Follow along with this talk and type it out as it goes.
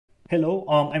Hello,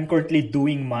 I'm currently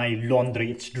doing my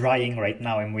laundry. It's drying right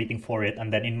now. I'm waiting for it.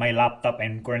 And then in my laptop,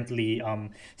 I'm currently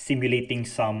simulating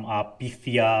some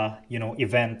Pythia,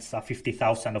 events,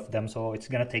 50,000 of them. So it's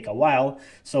gonna take a while.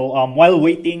 So while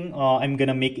waiting, I'm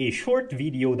gonna make a short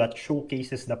video that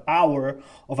showcases the power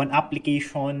of an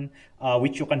application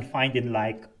which you can find in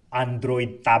like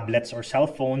Android tablets or cell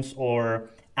phones, or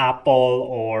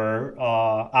Apple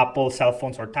cell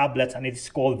phones or tablets, and it's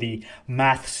called the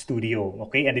MathStudio.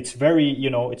 Okay, and it's very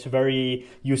it's very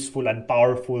useful and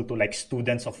powerful to like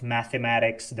students of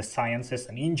mathematics, the sciences,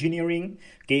 and engineering.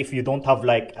 Okay, if you don't have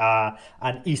like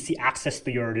an easy access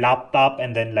to your laptop,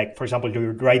 and then like for example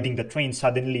you're riding the train,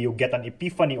 suddenly you get an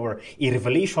epiphany or a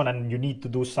revelation, and you need to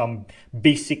do some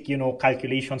basic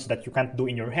calculations that you can't do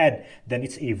in your head, then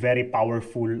it's a very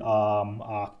powerful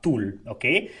tool.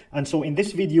 Okay, and so in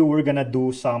this video we're gonna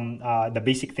do some the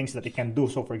basic things that it can do.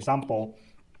 So for example,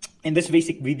 in this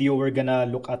basic video, we're gonna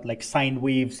look at like sine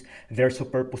waves, their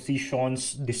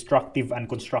superpositions, destructive and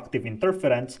constructive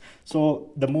interference.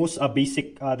 So the most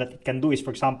basic that it can do is,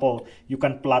 for example, you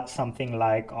can plot something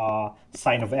like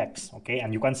sine of x, okay?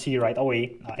 And you can see right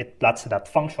away, it plots that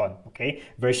function, okay?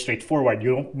 Very straightforward.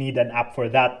 You don't need an app for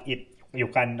that. You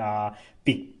can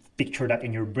picture that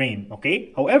in your brain,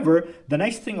 okay? However, the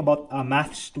nice thing about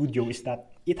MathStudio is that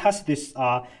it has this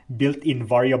built-in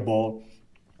variable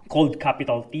called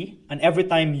capital T, and every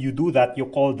time you do that, you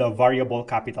call the variable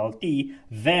capital T,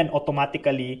 then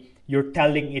automatically you're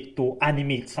telling it to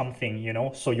animate something,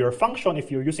 So your function, if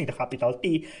you're using the capital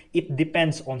T, it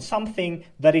depends on something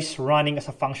that is running as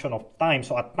a function of time.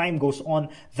 So as time goes on,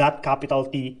 that capital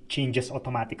T changes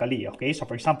automatically, okay? So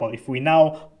for example, if we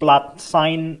now plot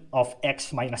sine of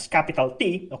x minus capital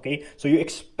T, okay? So you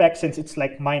expect, since it's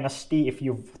like minus T, if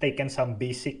you've taken some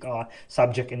basic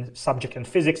subject in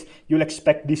physics, you'll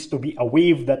expect this to be a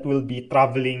wave that will be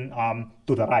traveling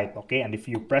to the right, okay? And if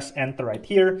you press enter right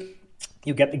here,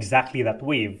 you get exactly that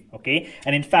wave, okay?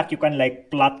 And in fact, you can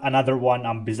like plot another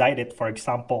one beside it. For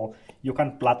example, you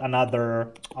can plot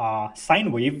another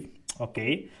sine wave,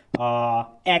 okay?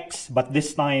 X, but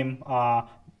this time,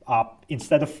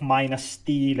 instead of minus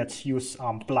T, let's use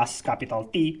plus capital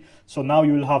T. So now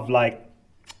you'll have like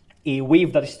a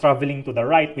wave that is traveling to the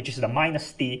right, which is the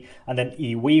minus T, and then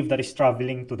a wave that is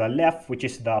traveling to the left, which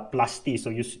is the plus T.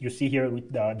 So you see here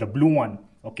with the blue one,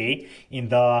 okay, in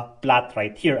the plot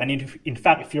right here. And in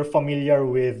fact, if you're familiar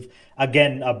with,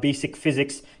 again, basic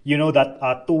physics, you know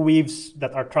that two waves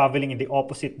that are traveling in the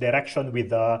opposite direction with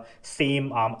the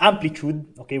same amplitude,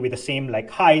 okay, with the same like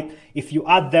height, if you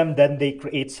add them, then they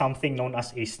create something known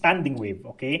as a standing wave,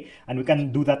 okay? And we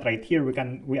can do that right here. We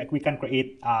can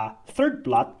create a third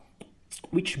plot,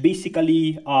 which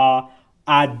basically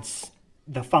adds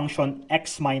the function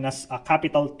x minus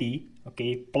capital T,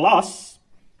 okay, plus,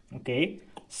 okay,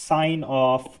 sine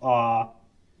of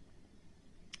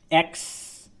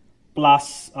x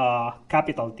plus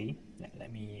capital T.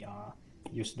 Let me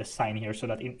use the sign here so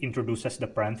that it introduces the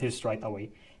parenthesis right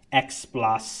away. X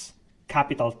plus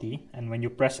capital T, and when you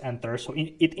press enter, so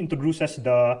it introduces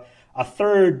a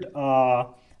third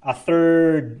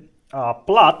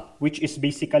plot, which is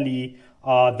basically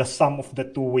the sum of the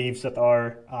two waves that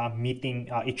are meeting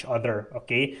each other,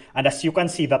 okay? And as you can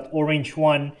see, that orange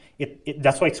one,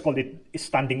 that's why it's called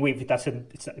standing wave. It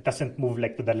doesn't move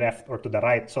like to the left or to the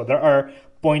right. So there are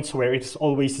points where it's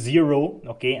always zero,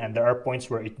 okay? And there are points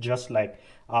where it just like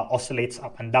oscillates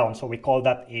up and down. So we call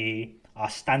that a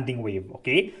standing wave,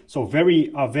 okay? So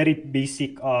very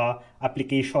basic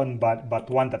application, but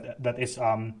one that is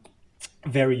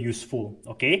very useful,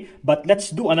 okay? But let's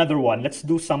do another one. Let's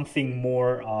do something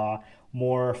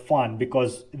more fun,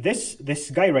 because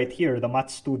this guy right here, the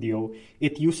MathStudio,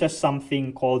 it uses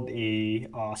something called a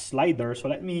slider. So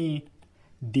let me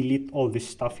delete all this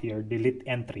stuff here, delete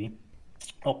entry,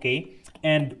 okay?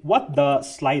 And what the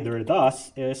slider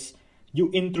does is you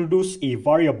introduce a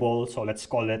variable. So let's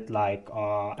call it like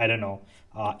I don't know,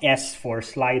 S for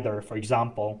slider, for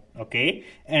example, okay?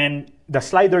 And the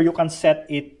slider, you can set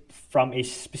it from a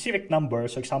specific number.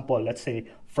 So example, let's say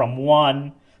from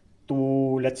 1 to,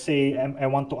 let's say I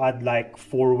want to add like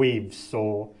 4 waves,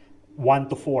 so 1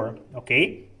 to 4,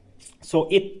 okay? So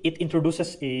it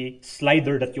introduces a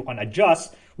slider that you can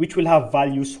adjust, which will have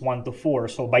values 1 to 4.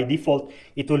 So by default,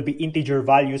 it will be integer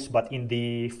values, but in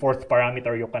the fourth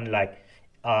parameter, you can like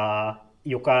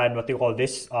what do you call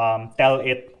this, tell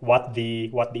it what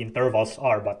the intervals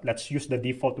are. But let's use the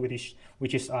default,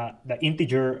 which is the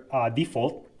integer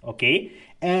default, okay?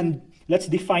 And let's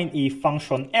define a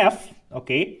function f,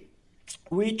 okay?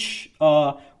 which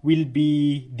will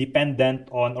be dependent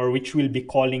on, or which will be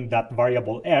calling that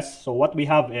variable s. So what we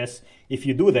have is, if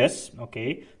you do this,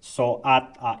 okay, so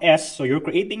at s, so you're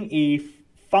creating a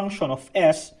function of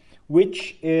s,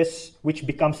 which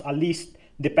becomes a list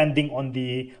depending on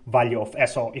the value of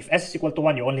s. So if s is equal to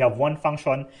 1, you only have one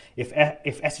function. If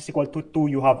s is equal to 2,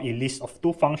 you have a list of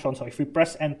two functions. So if we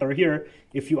press enter here,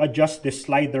 if you adjust this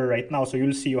slider right now, so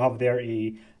you'll see you have there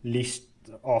a list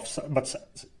of, but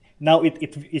now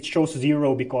it shows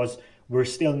 0 because we're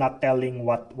still not telling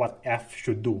what f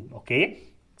should do, okay?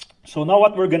 So now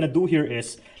what we're gonna do here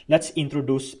is, let's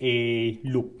introduce a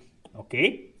loop,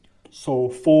 okay? So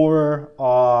for,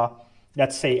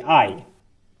 let's say I,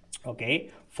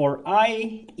 okay? For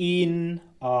I in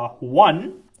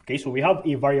 1, okay, so we have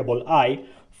a variable I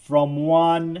from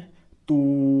 1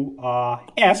 to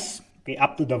s, okay,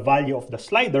 up to the value of the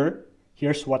slider.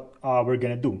 Here's what we're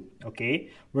gonna do, okay?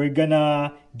 We're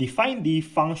gonna define the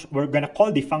function, we're gonna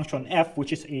call the function f,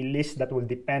 which is a list that will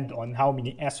depend on how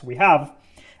many s we have,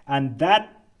 and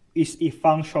that is a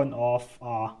function of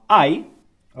I,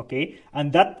 okay?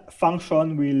 And that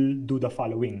function will do the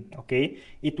following, okay?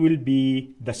 It will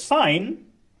be the sine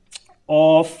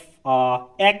of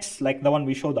x, like the one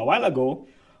we showed a while ago,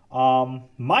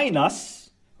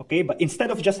 minus, okay, but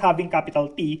instead of just having capital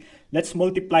T, let's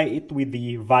multiply it with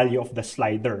the value of the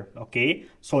slider, okay?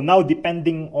 So now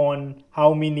depending on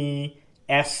how many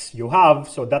s you have,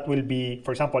 so that will be,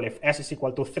 for example, if s is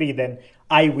equal to 3, then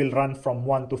I will run from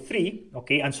 1 to 3,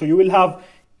 okay? And so you will have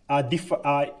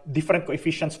different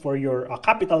coefficients for your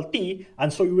capital T,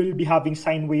 and so you will be having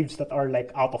sine waves that are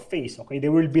like out of phase, okay? They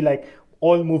will be like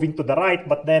all moving to the right,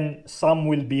 but then some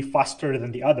will be faster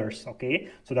than the others, okay?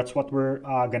 So that's what we're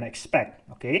gonna expect,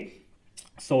 okay?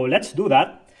 So let's do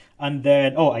that. And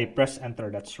then, oh, I press enter,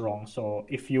 that's wrong. So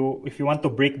if you want to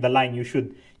break the line, you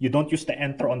don't use the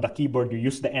enter on the keyboard, you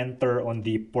use the enter on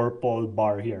the purple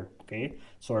bar here, okay?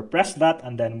 So we press that,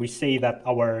 and then we say that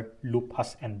our loop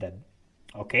has ended,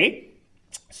 okay?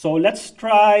 So let's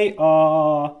try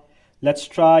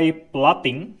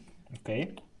plotting,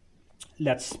 okay?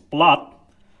 Let's plot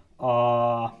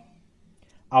our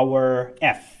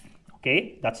f,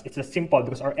 okay? It's a simple,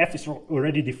 because our f is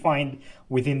already defined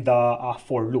within the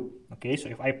for loop, okay? So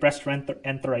if I press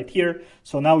enter right here,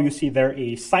 so now you see there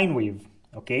a sine wave,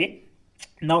 okay?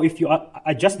 Now if you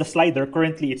adjust the slider,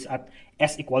 currently it's at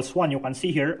s equals 1, you can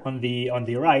see here on the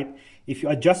right. If you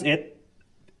adjust it,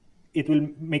 it will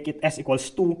make it s equals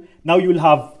 2. Now you'll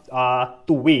have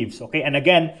 2 waves, okay? And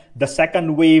again, the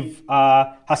second wave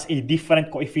has a different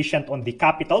coefficient on the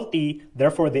capital T,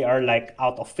 therefore they are like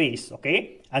out of phase,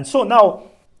 okay? And so now,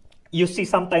 you see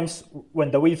sometimes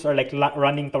when the waves are like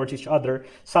running towards each other,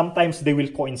 sometimes they will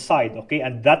coincide, okay?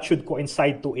 And that should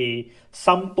coincide to a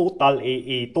sum total,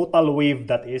 a total wave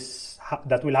that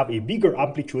will have a bigger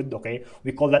amplitude, okay?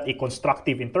 We call that a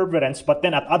constructive interference. But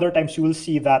then at other times, you will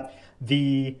see that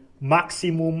the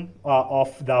maximum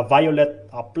of the violet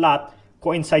plot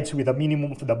coincides with the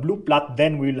minimum of the blue plot,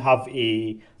 then we'll have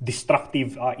a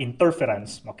destructive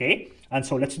interference, okay? And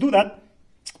so let's do that.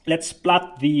 Let's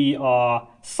plot the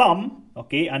sum,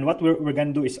 okay? And what we're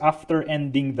gonna do is, after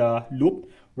ending the loop,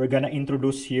 we're gonna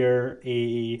introduce here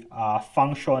a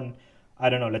function, I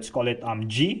don't know, let's call it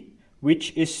g,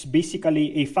 which is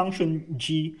basically a function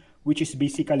g, which is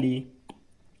basically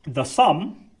the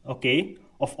sum, okay,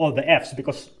 of all the f's,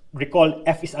 because recall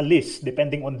f is a list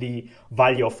depending on the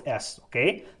value of s,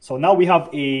 okay? So now we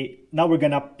have now we're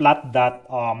gonna plot that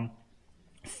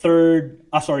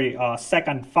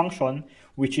second function,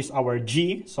 which is our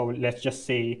g. So let's just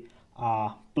say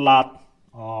plot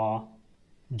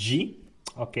g,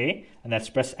 okay? And let's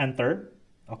press enter,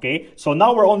 okay? So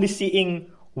now we're only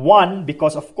seeing 1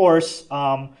 because, of course,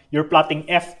 you're plotting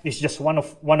f is just one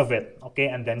of it, okay?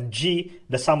 And then g,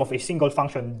 the sum of a single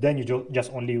function, then you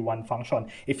just only one function.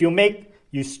 If you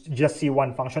just see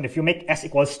one function. If you make s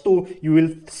equals 2, you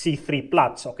will see 3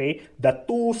 plots, okay? The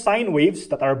 2 sine waves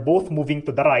that are both moving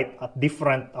to the right at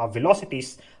different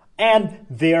velocities, and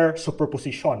their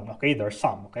superposition, okay? Their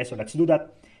sum, okay? So let's do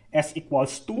that. S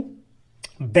equals 2,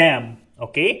 bam,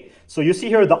 okay? So you see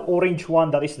here the orange one,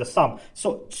 that is the sum.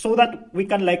 So that we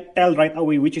can like tell right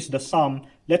away which is the sum,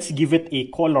 let's give it a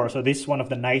color. So this is one of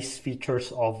the nice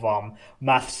features of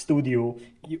MathStudio.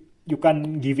 You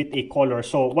can give it a color.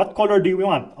 So what color do we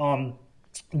want?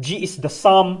 G is the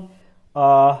sum,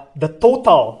 the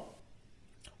total.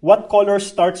 What color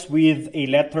starts with a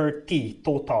letter T,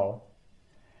 total?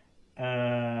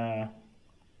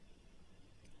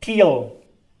 Teal.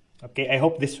 Okay, I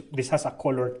hope this has a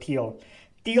color teal.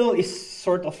 Teal is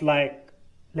sort of like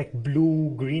blue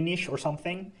greenish or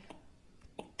something.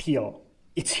 Teal.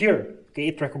 it's here. Okay,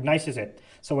 it recognizes it.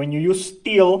 So when you use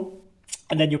still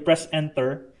and then you press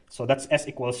enter, so that's s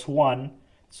equals 1.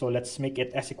 So let's make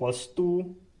it s equals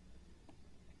 2.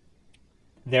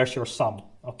 There's your sum.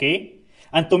 Okay,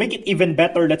 and to make it even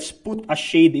better, let's put a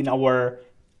shade in our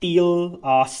teal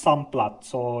sum plot.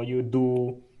 So you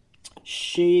do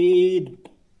shade.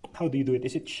 How do you do it?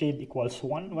 Is it shade equals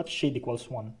 1? What's shade equals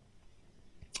 1?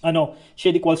 No,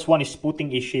 shade equals 1 is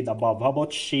putting a shade above. How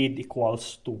about shade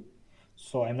equals 2?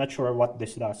 So I'm not sure what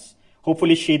this does.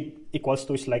 Hopefully shade equals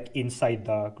 2 is like inside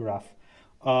the graph.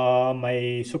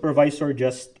 My supervisor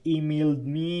just emailed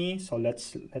me, so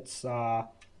let's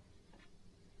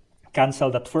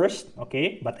cancel that first.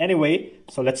 Okay, but anyway,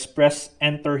 so let's press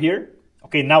enter here.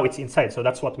 Okay, now it's inside, so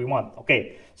that's what we want.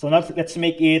 Okay, so now let's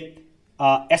make it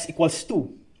s equals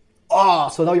 2.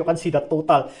 So now you can see the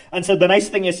total. And so the nice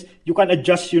thing is you can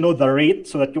adjust, the rate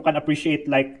so that you can appreciate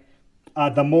like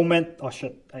the moment. Oh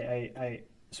shit,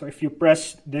 so if you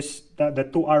press this, the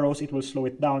two arrows, it will slow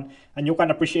it down. And you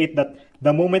can appreciate that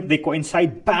the moment they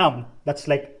coincide, bam, that's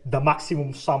like the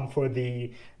maximum sum for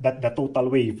the total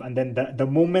wave. And then the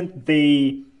moment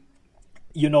they,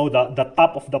 the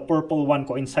top of the purple one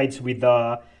coincides with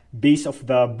the base of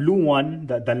the blue one,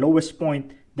 the lowest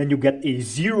point, then you get a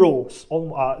zero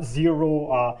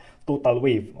total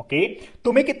wave. Okay,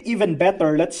 to make it even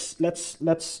better, let's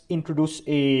introduce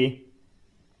a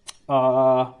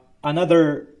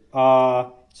another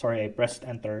sorry, I pressed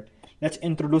enter. Let's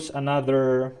introduce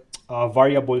another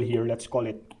variable here. Let's call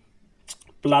it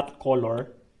plot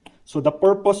color. So the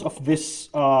purpose of this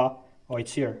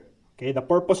it's here. Okay, the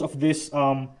purpose of this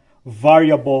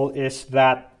variable is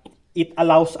that it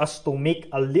allows us to make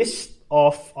a list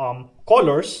of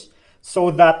colors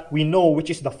so that we know which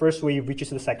is the first wave, which is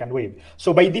the second wave.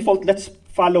 So by default, let's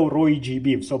follow Roy G.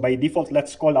 Biv. So by default,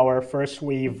 let's call our first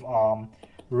wave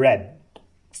red.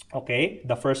 Okay,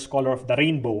 the first color of the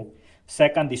rainbow.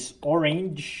 Second is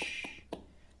orange,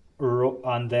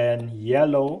 and then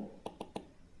yellow.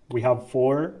 We have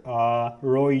 4.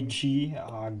 Roy G.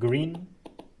 Green.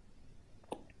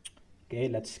 Okay,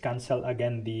 let's cancel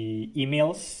again the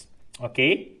emails.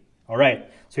 Okay. All right,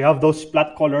 so you have those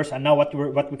plot colors, and now what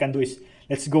we can do is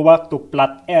let's go back to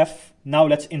plot F. Now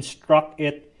let's instruct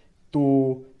it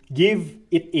to give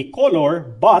it a color,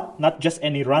 but not just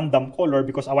any random color,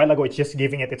 because a while ago it's just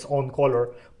giving it its own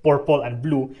color, purple and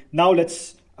blue. Now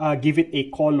let's give it a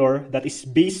color that is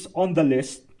based on the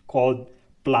list called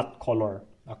plot color.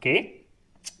 Okay,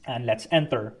 and let's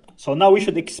enter. So now we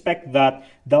should expect that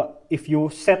if you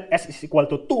set s is equal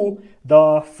to 2,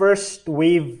 the first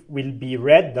wave will be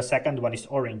red, the second one is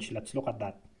orange. Let's look at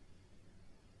that.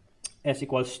 S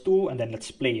equals 2, and then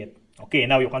let's play it. Okay,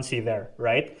 now you can see there,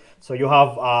 right? So you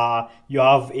have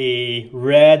a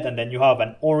red, and then you have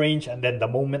an orange, and then the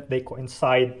moment they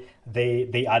coincide,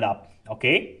 they add up.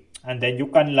 Okay, and then you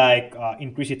can like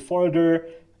increase it further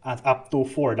and up to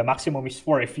 4. The maximum is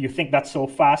 4. If you think that's so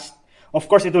fast, of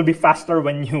course, it will be faster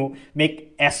when you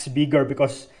make s bigger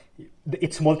because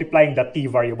it's multiplying the t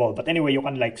variable. But anyway, you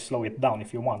can like slow it down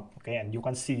if you want. Okay, and you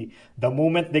can see the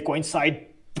moment they coincide,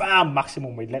 bam,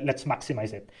 maximum wave. Let's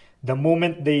maximize it. The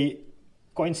moment they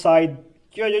coincide,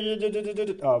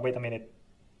 wait a minute.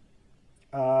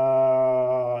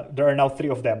 There are now 3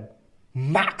 of them.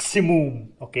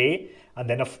 Maximum. Okay, and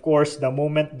then of course the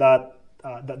moment that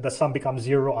the sum becomes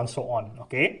 0 and so on.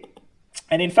 Okay.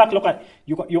 And in fact, look at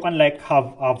you can like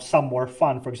have some more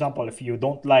fun. For example, if you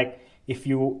don't like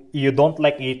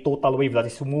a total wave that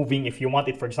is moving, if you want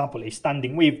it, for example, a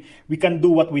standing wave, we can do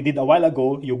what we did a while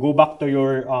ago. You go back to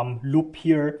your loop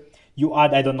here. You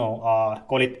add, I don't know,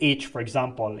 call it h, for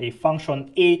example, a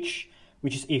function h,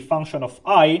 which is a function of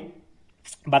I.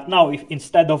 But now, if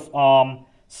instead of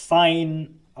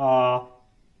sine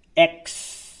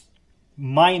x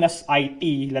minus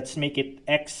it, let's make it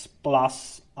x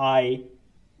plus I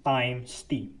times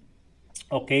t.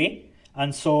 Okay,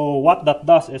 and so what that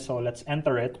does is, so let's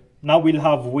enter it. Now we'll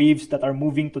have waves that are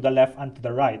moving to the left and to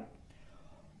the right.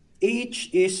 H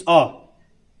is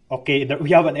okay, we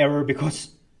have an error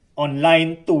because on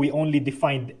line 2 we only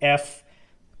defined f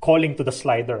calling to the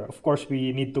slider. Of course,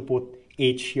 we need to put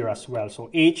h here as well. So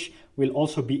h will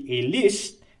also be a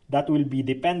list that will be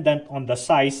dependent on the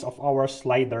size of our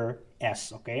slider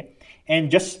s. Okay,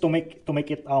 and just to make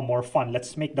it more fun,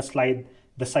 let's make the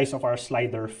size of our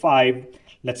slider 5.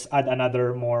 Let's add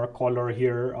another more color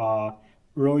here.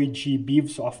 Roy G. Biv.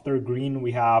 So after green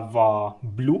we have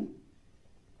blue.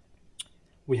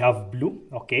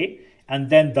 Okay, and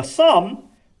then the sum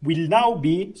will now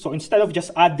be, so instead of just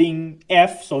adding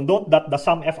f, so note that the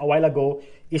sum f a while ago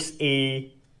is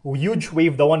a huge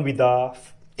wave, the one with the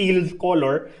teal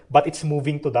color, but it's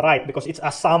moving to the right because it's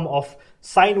a sum of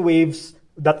sine waves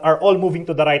that are all moving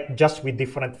to the right, just with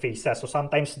different phases. So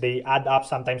sometimes they add up,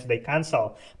 sometimes they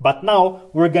cancel. But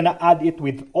now we're gonna add it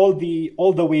with all the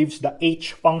waves, the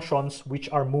h functions, which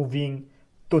are moving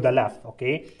to the left,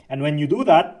 okay? And when you do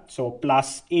that, so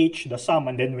plus h, the sum,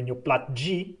 and then when you plot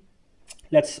g,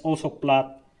 let's also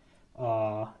plot,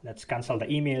 let's cancel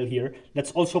the email here.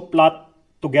 Let's also plot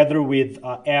together with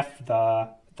f, the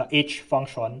h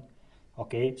function.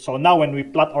 Okay, so now when we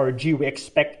plot our g, we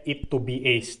expect it to be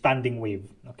a standing wave.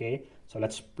 Okay, so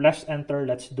let's press enter.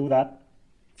 Let's do that.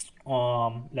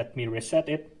 Let me reset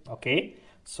it. Okay,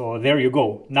 so there you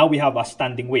go. Now we have a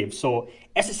standing wave. So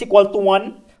s is equal to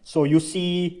 1. So you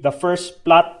see the first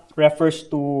plot refers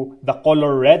to the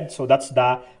color red. So that's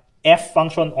the f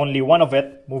function, only one of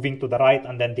it, moving to the right.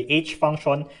 And then the h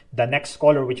function, the next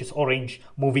color, which is orange,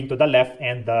 moving to the left.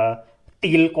 And the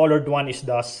teal colored one is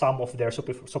the sum of their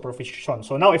superposition.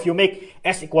 So now if you make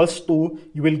s equals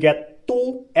 2, you will get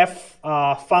two f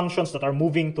functions that are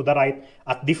moving to the right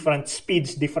at different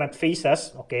speeds, different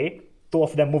phases, okay? Two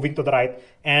of them moving to the right,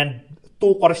 and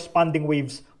two corresponding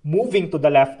waves moving to the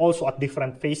left, also at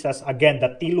different phases. Again,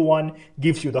 the teal one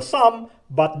gives you the sum,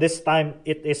 but this time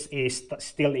it is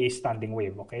still a standing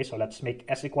wave, okay? So let's make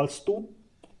s equals 2,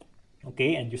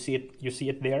 okay? And you see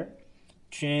it there.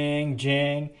 Jing,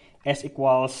 jing. S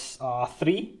equals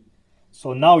 3.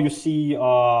 So now you see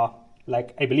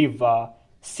like I believe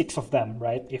 6 of them,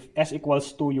 right? If s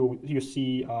equals 2, you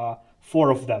see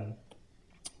 4 of them.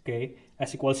 Okay,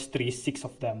 s equals 3, 6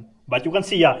 of them. But you can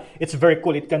see, yeah, it's very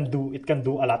cool. It can do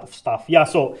a lot of stuff. Yeah,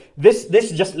 so this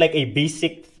is just like a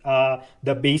basic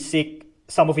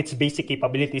some of its basic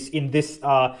capabilities in this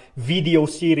video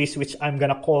series, which I'm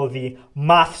gonna call the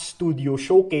MathStudio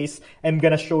Showcase. I'm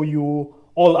gonna show you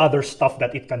all other stuff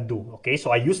that it can do. Okay,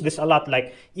 so I use this a lot,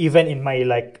 like even in my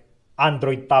like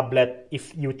Android tablet.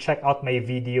 If you check out my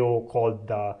video called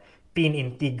the pin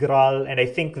integral, and I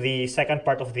think the second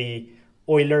part of the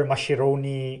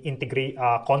Euler-Mascheroni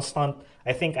constant,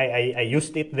 I think I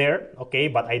used it there, okay,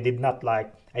 but I did not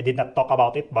talk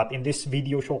about it. But in this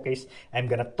video showcase, I'm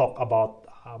gonna talk about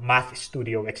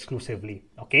MathStudio exclusively.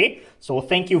 Okay, so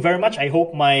thank you very much. I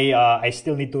hope I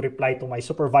still need to reply to my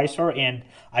supervisor, and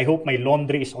I hope my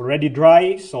laundry is already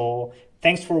dry. So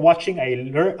thanks for watching.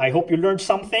 I hope you learned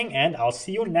something, and I'll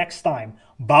see you next time.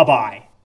 Bye bye.